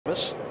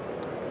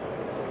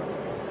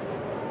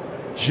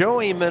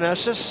Joey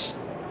Meneses.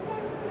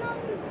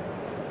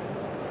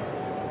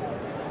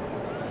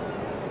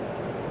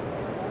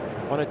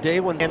 On a day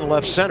when in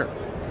left center.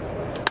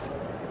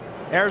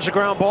 There's a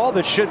ground ball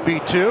that should be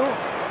two.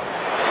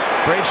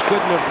 Braves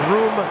couldn't have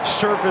room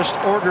serviced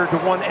ordered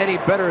one any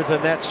better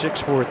than that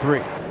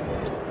 6-4-3.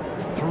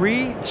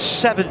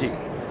 370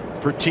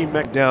 for Team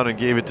Mech. Down and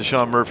gave it to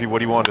Sean Murphy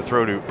what he wanted to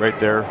throw to right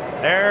there.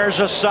 There's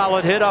a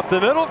solid hit up the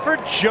middle for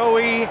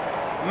Joey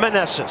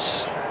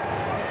Meneses.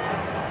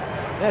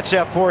 That's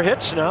at 4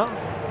 hits now.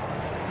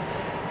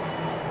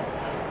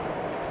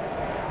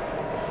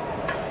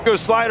 Go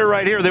slider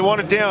right here. They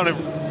want it down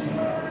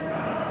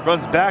and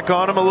runs back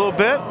on him a little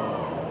bit.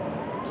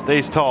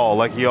 Stays tall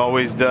like he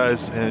always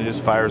does and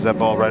just fires that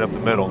ball right up the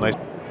middle. Nice.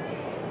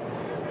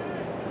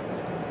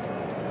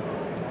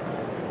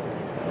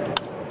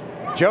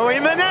 Joey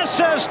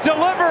Meneses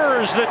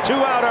delivers the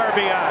 2-out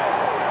RBI.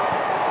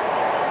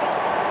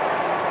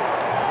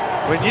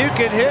 When you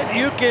can hit,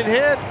 you can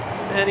hit.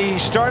 And he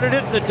started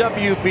it in the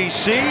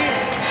WBC.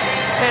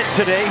 And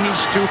today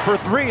he's 2 for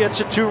 3. It's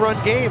a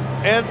 2-run game.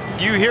 And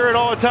you hear it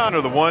all the time.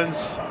 Are the ones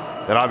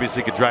that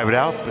obviously could drive it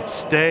out, but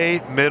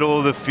stay middle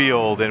of the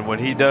field. And when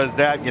he does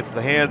that, gets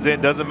the hands in,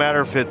 doesn't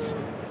matter if it's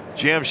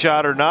jam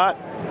shot or not.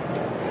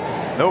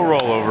 No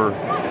rollover.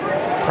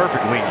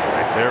 Perfect lean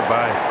right there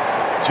by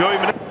Joey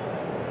Meneses.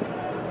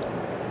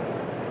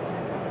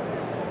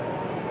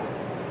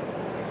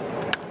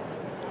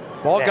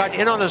 Ball got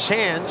in on his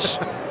hands.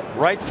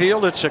 Right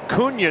field, it's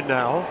Acuna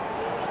now.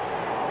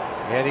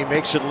 And he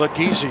makes it look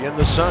easy in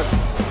the sun.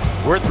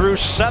 We're through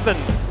 7.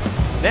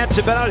 That's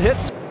about hit.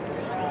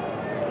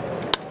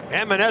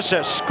 And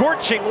Meneses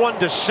scorching one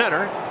to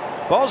center.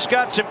 Ball's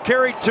got some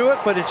carry to it,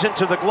 but it's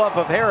into the glove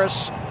of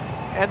Harris.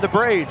 And the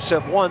Braves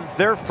have won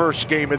their first game.